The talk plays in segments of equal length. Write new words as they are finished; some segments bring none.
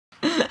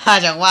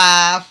How's your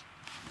wife?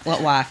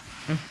 What wife?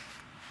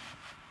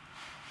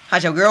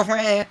 How's your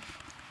girlfriend?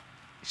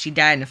 She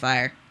died in a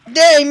fire.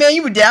 Dang, man,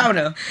 you were down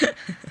her.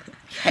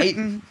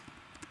 Hating.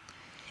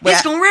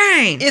 It's gonna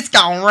rain. It's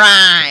gonna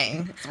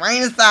rain. It's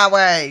raining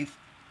sideways.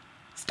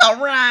 It's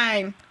gonna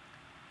rain.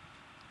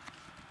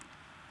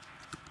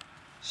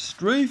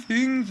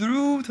 Strafing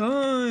through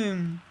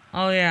time.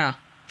 Oh, yeah.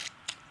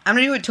 I'm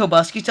gonna do what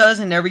Tobuscus does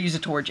and never use a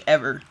torch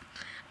ever.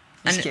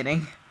 Just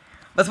kidding.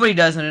 That's what he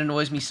does and it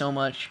annoys me so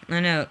much.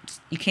 I know.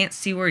 You can't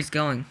see where he's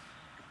going.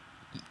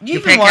 You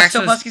even watch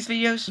Tobuscus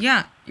videos?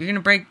 Yeah. You're gonna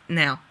break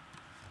now.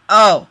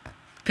 Oh.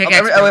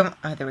 Pickaxe.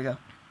 Oh, there we go.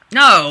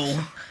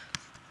 No!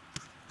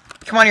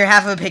 Come on, you're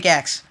half of a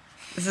pickaxe.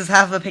 This is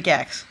half of a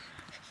pickaxe.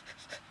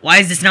 Why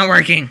is this not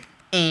working?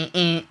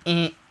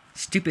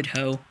 Stupid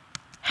hoe.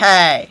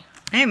 Hey.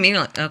 I didn't mean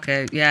it.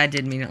 Okay, yeah, I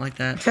did mean it like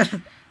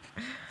that.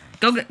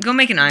 Go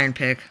make an iron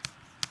pick.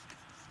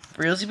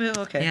 Really, boo?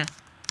 Okay. Yeah.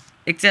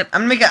 Except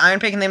I'm gonna make an iron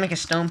pick and then make a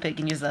stone pick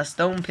and use that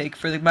stone pick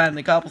for buying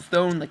the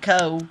cobblestone, the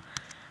coal,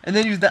 and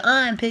then use the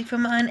iron pick for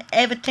mine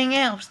everything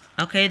else.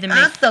 Okay, then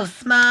I'm so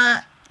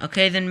smart.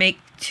 Okay, then make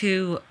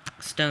 2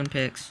 stone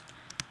picks.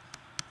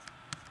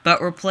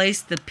 But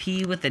replace the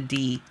P with a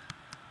D.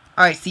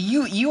 Alright, so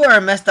you are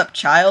a messed up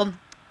child.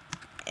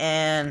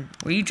 And...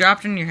 Were you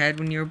dropped on your head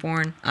when you were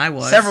born? I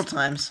was. Several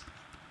times.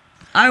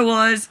 I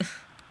was.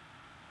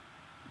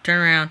 Turn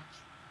around.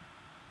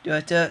 Do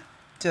it.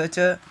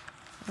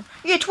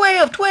 Yeah,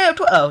 12.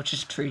 Oh, it's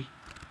just a tree.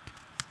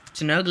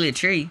 It's an ugly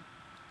tree.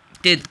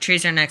 Dude, the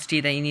trees are next to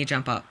you that you need to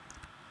jump up.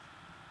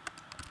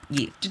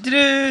 Yeah.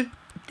 Dude,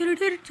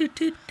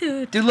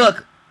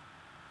 look.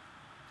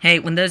 Hey,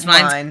 when those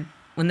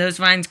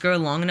vines grow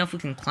long enough, we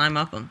can climb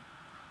up them.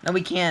 No,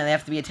 we can't. They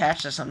have to be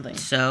attached to something.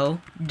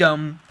 So?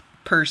 Dumb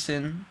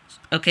person.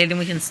 Okay, then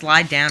we can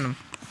slide down them.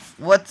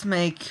 Let's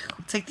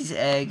take these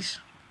eggs.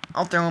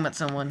 I'll throw them at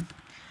someone.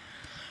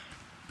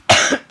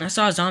 I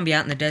saw a zombie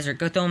out in the desert.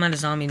 Go throw him at a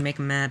zombie and make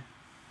him mad.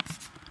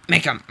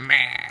 Make him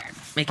mad.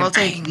 I'll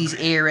take these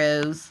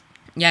arrows.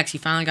 Yeah, 'cause you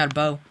finally got a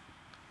bow.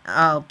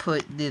 I'll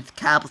put this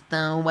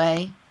cobblestone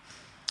away.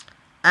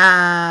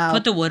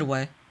 Put the wood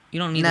away. You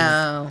don't need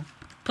no.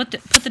 Put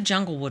the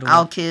jungle wood away.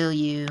 I'll kill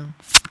you.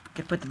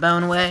 Can I put the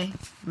bone away?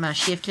 My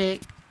shift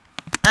tick.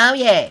 Oh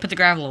yeah. Put the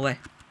gravel away.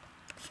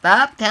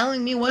 Stop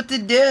telling me what to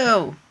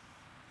do.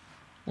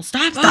 Well,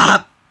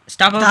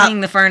 stop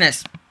opening the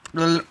furnace.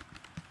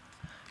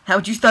 How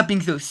would you stop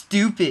being so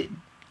stupid?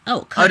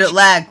 Oh,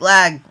 lag.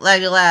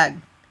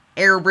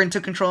 Airburn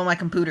took control of my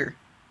computer.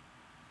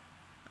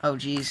 Oh,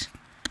 jeez.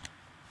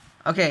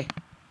 Okay.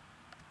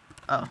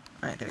 Oh,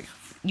 alright, there we go.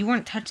 You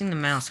weren't touching the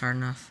mouse hard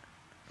enough.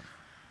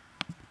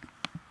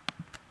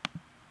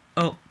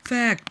 Oh,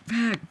 fact.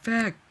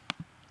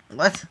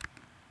 What?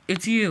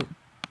 It's you.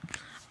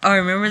 Oh,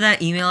 remember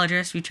that email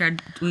address we tried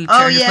to put in for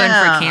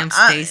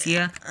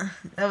Camtasia?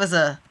 That was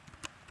a...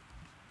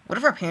 What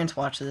if our parents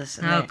watch this?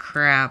 Oh,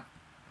 crap.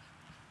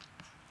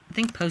 I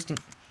think posting...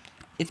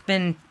 It's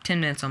been 10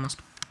 minutes almost.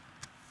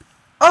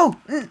 Oh!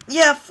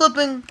 Yeah,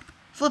 flipping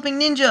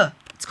ninja!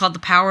 It's called The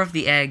Power of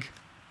the Egg.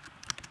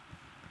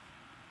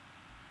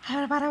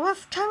 Everybody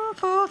was tongue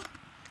forth.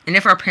 And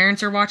if our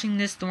parents are watching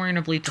this, then we're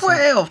gonna bleep this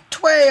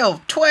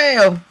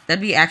 12.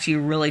 That'd be actually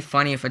really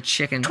funny if a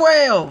chicken...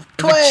 12.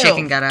 If a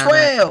chicken got out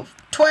of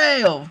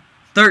 12.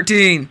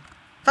 13.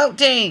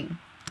 14.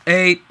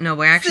 8. No,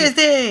 we're actually...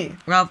 15.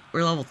 We're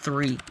level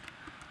 3.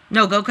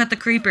 No, go cut the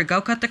creeper.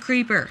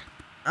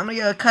 I'm gonna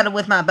go cut it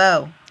with my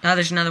bow. Oh,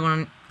 there's another one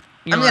on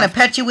your I'm left. gonna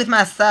pet you with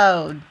my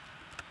sword.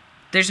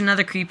 There's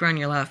another creeper on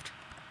your left.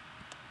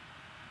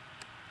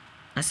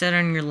 I said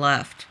on your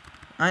left.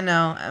 I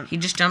know. He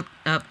just jumped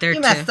up there,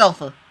 too. Give me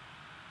sulfur.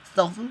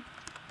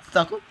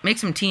 Make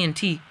some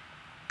TNT.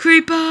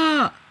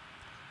 Creeper!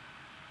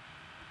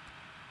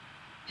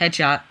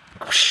 Headshot.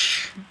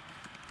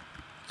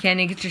 Can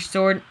you get your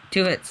sword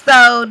to it?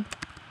 Sword.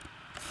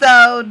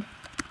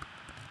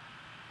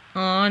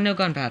 Oh, no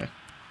gunpowder.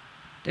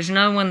 There's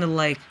another one in the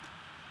lake.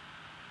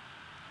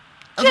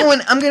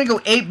 I'm gonna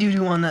go ape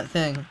doo-doo on that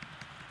thing.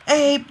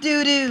 Ape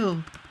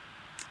doo-doo.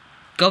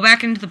 Go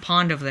back into the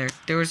pond over there.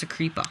 There was a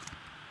creeper.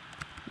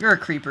 You're a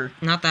creeper.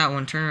 Not that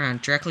one. Turn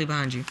around. Directly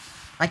behind you.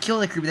 I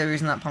killed the creeper that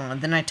was in that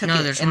pond. Then I took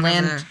there's it and one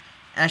over there.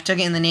 And I took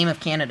it in the name of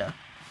Canada.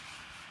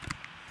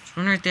 There's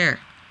one right there.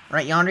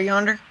 Right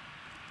yonder?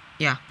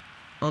 Yeah.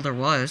 Well, there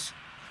was.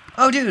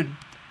 Oh, dude.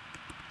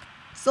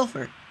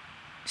 Sulfur.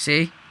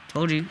 See?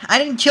 Told you. I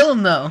didn't kill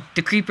him, though.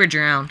 The creeper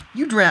drowned.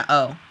 You drowned.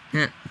 Oh.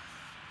 Yeah.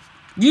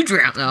 You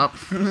drowned up.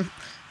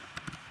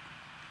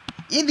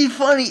 It'd be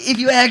funny if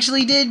you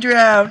actually did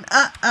drown.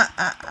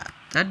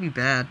 That'd be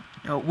bad.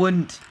 No, it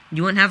wouldn't.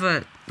 You wouldn't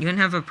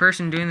have a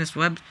person doing this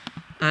web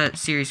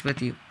series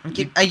with you.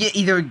 I get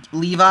either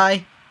Levi,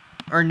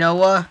 or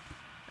Noah,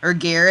 or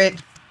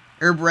Garrett,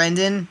 or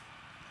Brendan.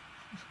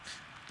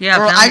 Yeah,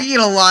 or I get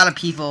a lot of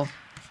people.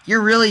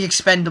 You're really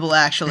expendable,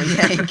 actually,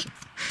 Hank.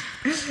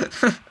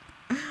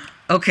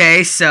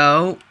 Okay,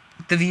 so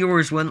the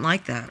viewers wouldn't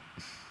like that.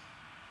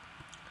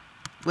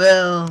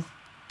 Well,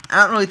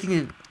 I don't really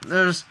think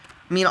there's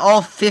I mean,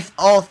 all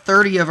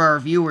 30 of our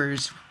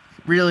viewers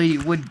really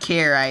would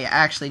care.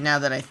 Now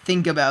that I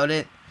think about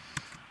it.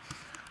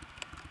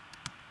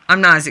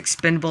 I'm not as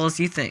expendable as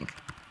you think.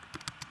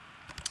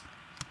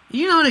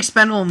 You know what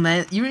expendable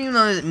meant? You don't even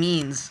know what it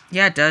means.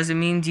 Yeah, it does. It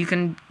means you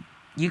can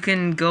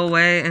go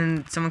away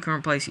and someone can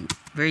replace you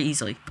very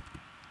easily.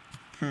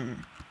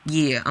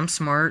 Yeah, I'm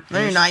smart.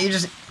 No, you're not.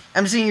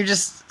 I'm saying you're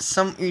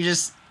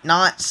just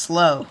not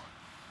slow.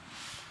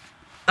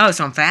 Oh,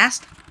 so I'm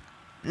fast?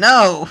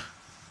 No.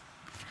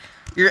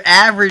 Your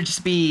average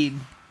speed.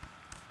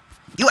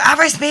 You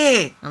average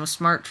speed.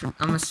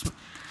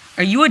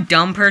 Are you a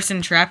dumb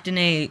person trapped in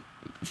a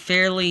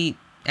fairly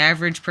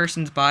average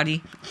person's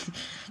body?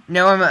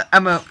 No,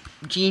 I'm a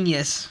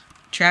genius.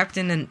 Trapped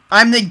in an...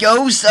 I'm the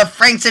ghost of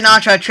Frank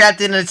Sinatra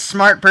trapped in a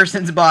smart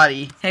person's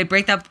body. Hey,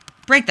 break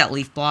that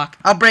leaf block.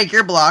 I'll break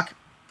your block.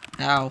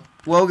 Ow.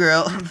 Whoa,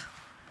 girl. Let's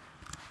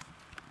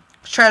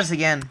try this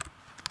again.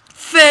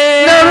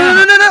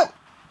 Fail! No.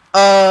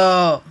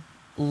 Oh.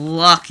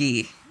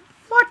 Lucky.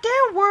 What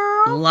the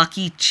world?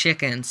 Lucky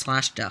chicken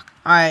 / duck.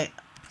 Alright,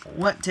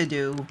 what to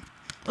do?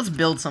 Let's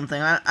build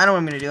something. I don't know what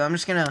I'm gonna do. I'm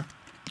just gonna...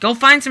 Go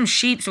find some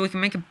sheep so we can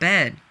make a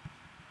bed.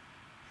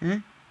 Hmm?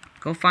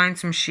 Go find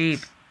some sheep.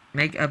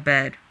 Make a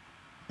bed.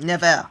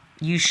 Never.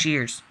 Use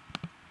shears.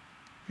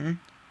 Hmm?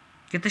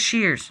 Get the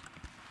shears.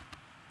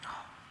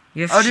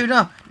 Dude,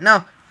 no.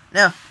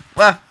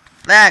 Well,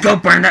 lag. Go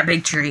burn that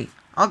big tree.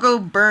 I'll go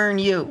burn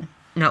you.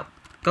 No.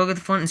 Go get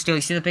the flint and steel.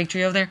 You see the big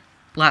tree over there?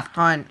 Left.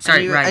 Fine.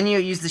 Sorry, right. I need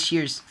to use the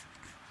shears.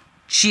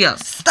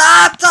 Shears.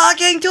 Stop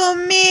talking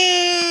to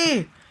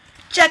me!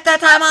 Check that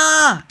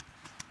timer!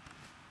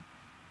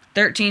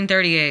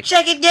 13:38.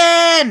 Check it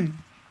again!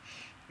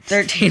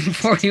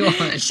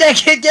 13:41.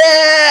 Check it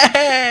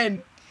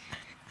again!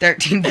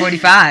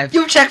 13:45.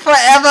 You check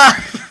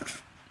forever!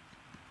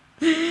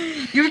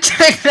 You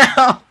check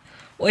now!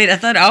 Wait, I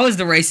thought I was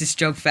the racist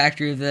joke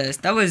factory of this.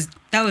 That was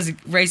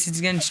racist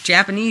against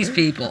Japanese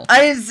people. I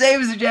didn't say it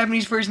was a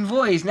Japanese person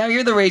voice. Now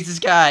you're the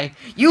racist guy.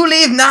 You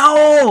leave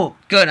now!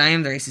 Good, I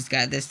am the racist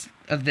guy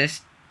of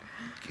this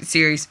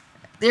series.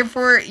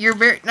 Therefore,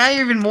 now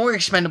you're even more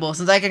expendable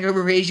since I can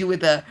replace you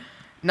with a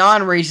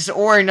non-racist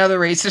or another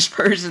racist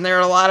person. There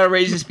are a lot of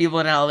racist people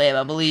in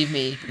Alabama, believe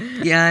me.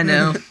 Yeah, I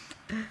know.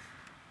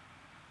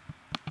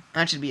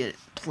 That should be a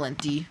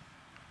plenty.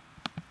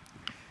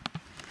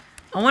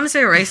 I want to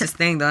say a racist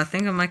thing, though. I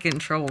think I might get in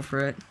trouble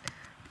for it.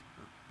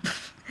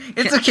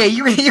 It's okay.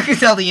 You can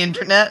tell the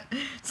internet.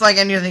 It's like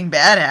anything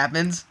bad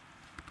happens.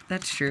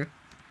 That's true.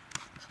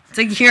 It's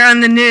like here on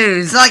the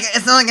news.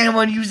 It's not like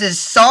anyone uses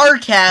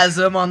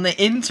sarcasm on the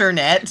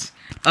internet.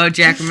 Oh,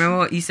 Jack, remember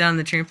what you said on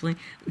the trampoline?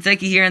 It's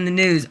like you hear on the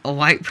news, a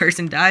white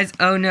person dies?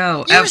 Oh,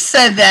 no. You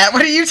said that.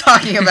 What are you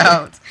talking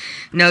about?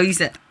 No, you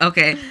said,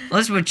 okay, well,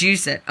 that's what you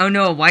said. Oh,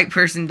 no, a white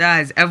person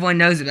dies. Everyone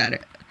knows about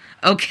it.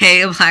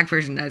 Okay, a black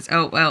person dies.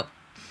 Oh, well.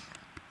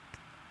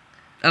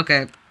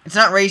 Okay. It's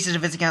not racist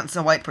if it's against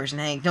a white person,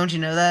 Hank. Don't you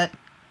know that?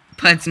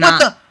 But it's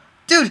not. What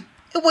the? Dude,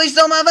 it wastes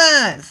all my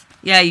vines.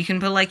 Yeah, you can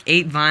put like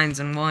 8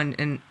 vines in one,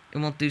 and it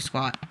won't do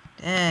squat.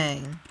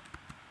 Dang.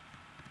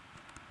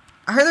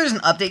 I heard there's an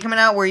update coming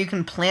out where you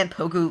can plant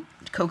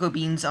cocoa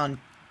beans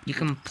on... You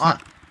can plant...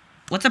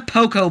 What's a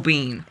poco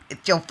bean?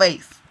 It's your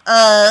face.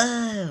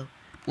 Oh.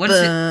 What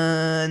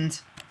burned. is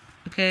it?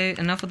 Okay,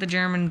 enough with the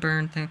German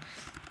burn thing.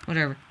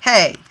 Whatever.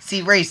 Hey,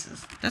 see,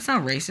 racist. That's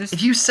not racist.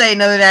 If you say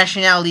another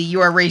nationality, you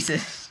are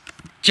racist.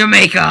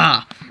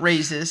 Jamaica!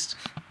 Racist.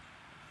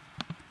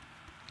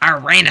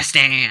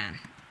 Iranistan!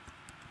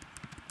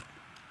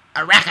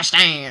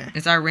 Irakistan.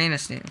 It's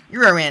Iranistan.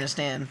 You're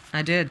Iranistan.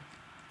 I did.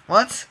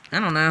 What? I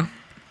don't know.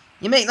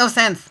 You make no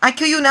sense. I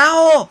kill you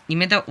now! You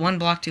made that 1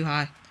 block too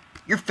high.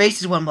 Your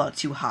face is 1 block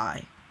too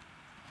high.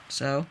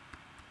 So?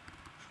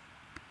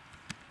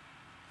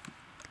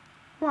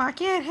 Why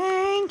can't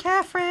Hank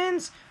have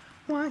friends?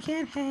 Why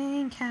can't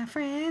Hank have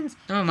friends?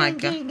 Oh my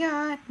Hank god. ain't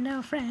got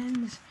no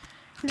friends.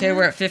 Okay,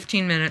 we're at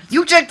 15 minutes.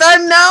 You check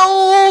time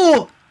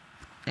now!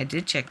 I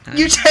did check time.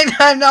 You check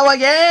time now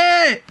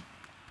again!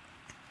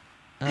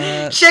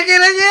 Check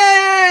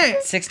it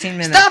again! 16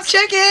 minutes. Stop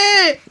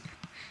checking!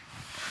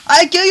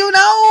 I kill you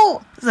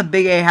now! This is a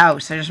big A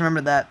house. I just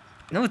remembered that.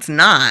 No, it's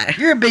not.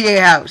 You're a big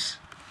A house.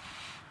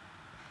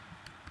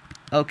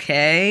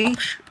 Okay.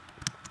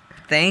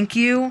 Thank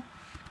you.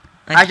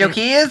 How's your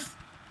kids?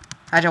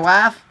 How's your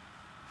wife?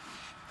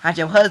 How's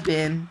your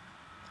husband?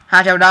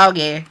 How's your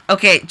doggy?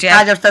 Okay, How's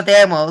Jack. your stuffed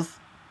animals?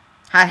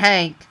 How's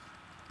Hank?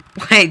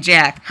 Wait,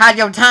 Jack. How's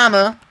your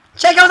timer?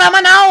 Check your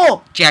timer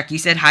now! Jack, you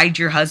said hide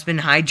your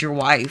husband, hide your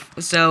wife.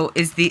 So,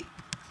 is the...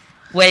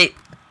 Wait,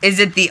 is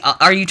it the...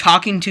 Are you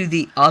talking to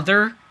the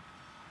other?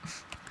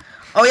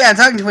 Oh yeah, I'm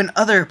talking to an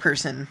other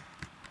person.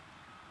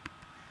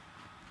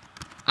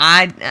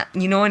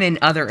 You know what an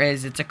other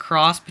is? It's a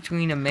cross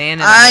between a man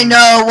and a I woman.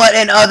 know what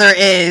an other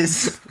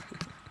is.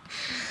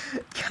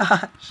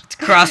 Gosh. It's a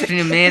cross between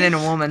a man and a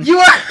woman. You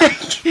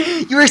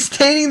are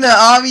stating the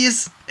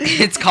obvious.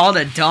 It's called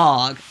a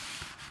dog.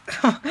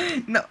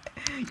 No,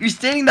 you're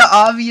stating the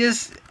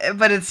obvious,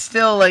 but it's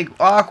still like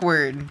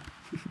awkward.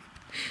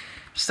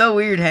 So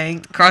weird,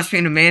 Hank. Cross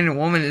between a man and a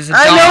woman is a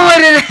dog. I know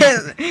what it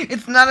is.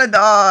 It's not a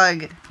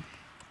dog.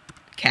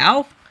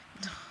 Cow?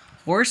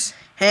 Horse?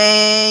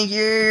 Hank,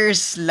 you're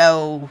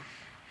slow.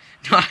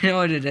 No, I know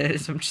what it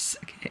is. I'm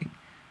just kidding.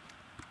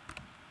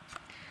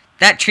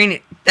 That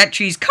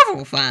tree's covered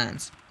with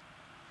vines.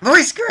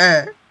 Voice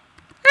crack.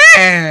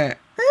 Eh.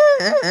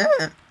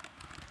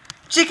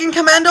 Chicken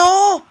commando.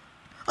 Oh,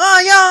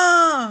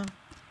 yeah.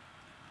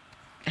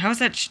 How's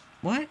that?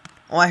 What?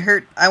 Oh,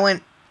 I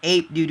went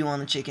ape doo-doo on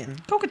the chicken.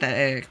 Go get that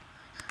egg.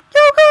 Go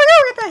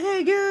get the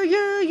egg.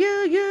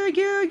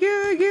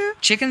 You.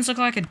 Chickens look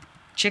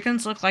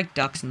like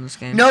ducks in this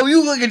game. No,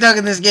 you look a duck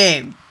in this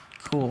game.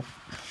 Cool.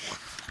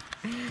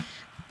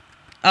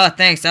 Oh,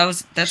 thanks.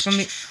 That's gonna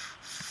be.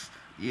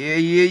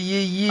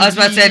 Yeah. I was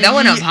about to say that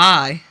went up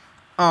high.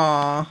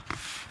 Aw.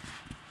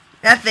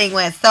 That thing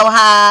went so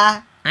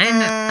high.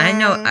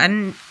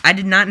 I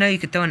did not know you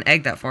could throw an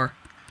egg that far.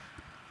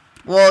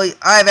 Well,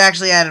 I've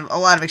actually had a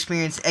lot of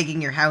experience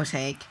egging your house,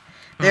 Hank.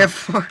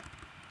 Therefore...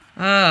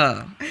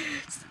 Oh.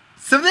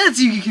 So that's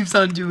you keeps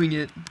on doing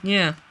it.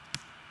 Yeah.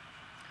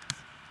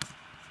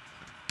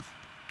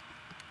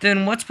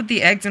 Then what's with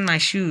the eggs in my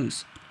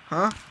shoes?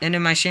 Huh? And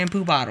in my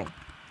shampoo bottle?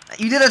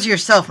 You did that to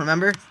yourself,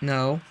 remember?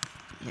 No.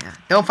 Yeah.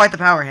 Don't fight the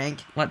power, Hank.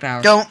 What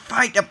power? Don't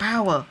fight the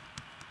power.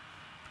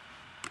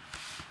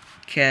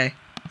 Okay.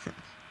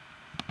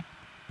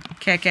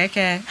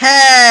 Okay.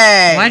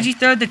 Hey! Why'd you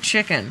throw the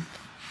chicken?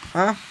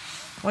 Huh?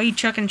 Why are you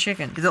chucking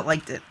chicken? Because it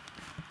liked it.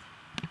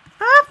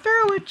 I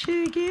threw a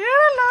chicken,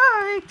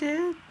 I liked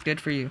it. Good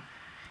for you.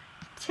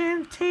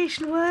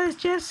 Temptation was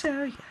just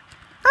so...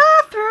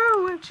 I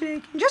threw a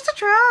chicken just to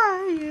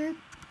try it.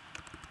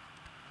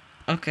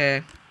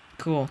 Okay.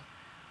 Cool.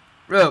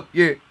 Oh,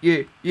 yeah.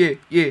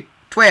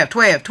 12.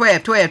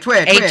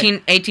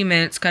 18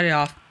 minutes. Cut it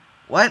off.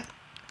 What?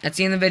 That's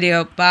the end of the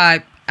video.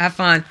 Bye. Have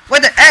fun.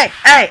 What the? Hey!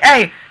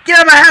 Get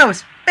out of my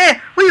house!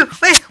 Hey, will you?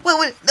 Wait, no,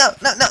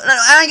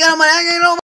 I ain't got no money.